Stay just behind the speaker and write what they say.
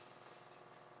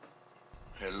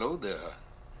Hello there.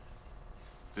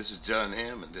 This is John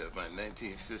Hammond at my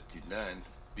 1959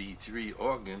 B3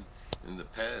 organ in the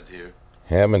pad here.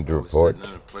 Hammond I was Report. sitting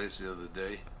in a place the other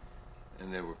day,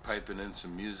 and they were piping in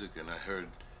some music, and I heard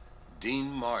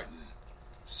Dean Martin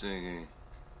singing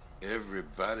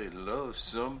 "Everybody Loves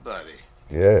Somebody."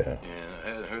 Yeah. And I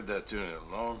hadn't heard that tune in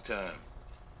a long time.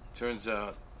 Turns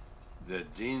out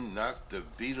that Dean knocked the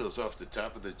Beatles off the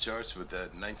top of the charts with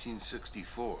that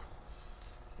 1964.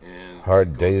 And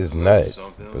Hard Day's Night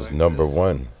was like number this.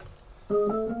 one.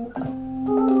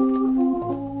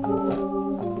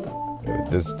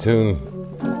 This tune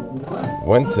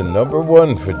went to number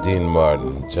one for Dean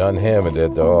Martin. John Hammond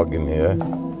at the organ here.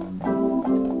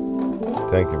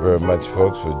 Thank you very much,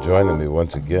 folks, for joining me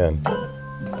once again.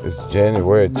 It's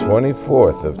January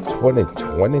 24th of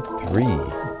 2023.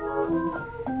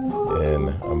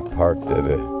 And I'm parked at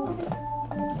a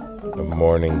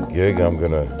morning gig. I'm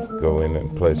going to go in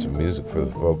and play some music for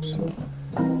the folks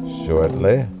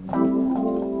shortly. I'm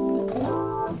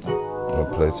going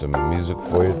to play some music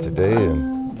for you today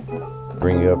and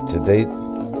bring you up to date.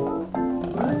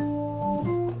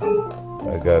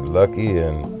 I got lucky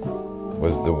and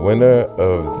was the winner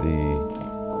of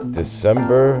the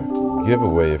December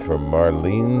giveaway from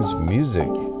Marlene's Music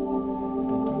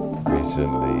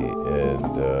recently, and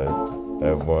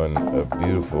I won a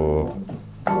beautiful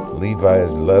Levi's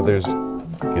Leathers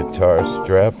guitar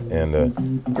strap and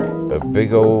a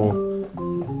big old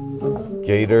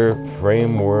Gator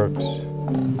Frameworks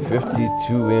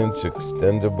 52-inch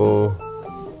extendable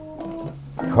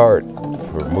cart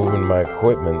for moving my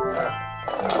equipment.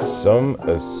 Some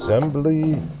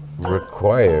assembly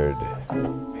required.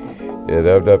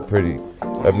 Yeah,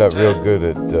 I'm not real good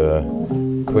at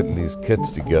putting these kits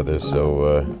together,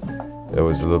 so it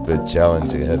was a little bit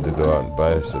challenging. I had to go out and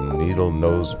buy some needle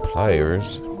nose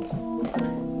pliers,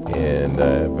 and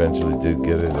I eventually did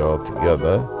get it all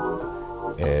together.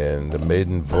 And the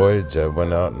maiden voyage, I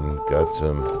went out and got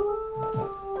some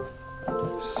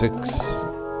 6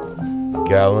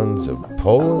 gallons of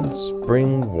Poland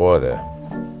spring water.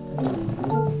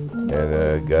 And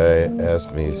a guy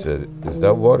asked me, he said, "Is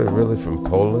that water really from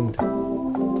Poland?"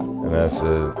 And I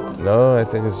said, "No, I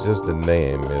think it's just a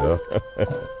name, you know."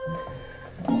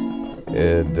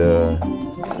 And the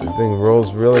thing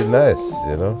rolls really nice,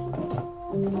 you know.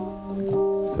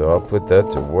 So I'll put that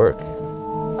to work.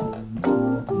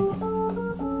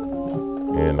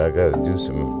 And I gotta do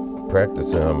some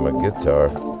practicing on my guitar.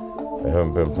 I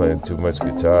haven't been playing too much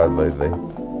guitar lately,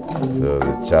 so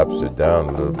the chops are down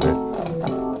a little bit.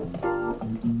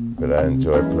 But I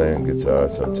enjoy playing guitar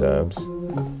sometimes.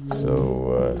 So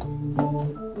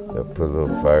I'll put a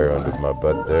little fire under my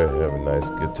butt there, have a nice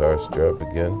guitar strap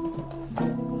again.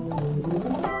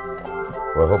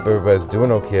 Well, I hope everybody's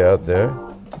doing okay out there.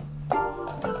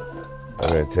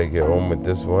 I'm going to take you home with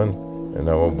this one, and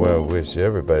I want to wish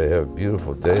everybody have a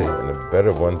beautiful day and a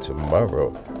better one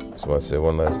tomorrow. Just want to say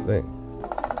one last thing.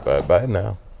 Bye-bye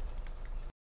now.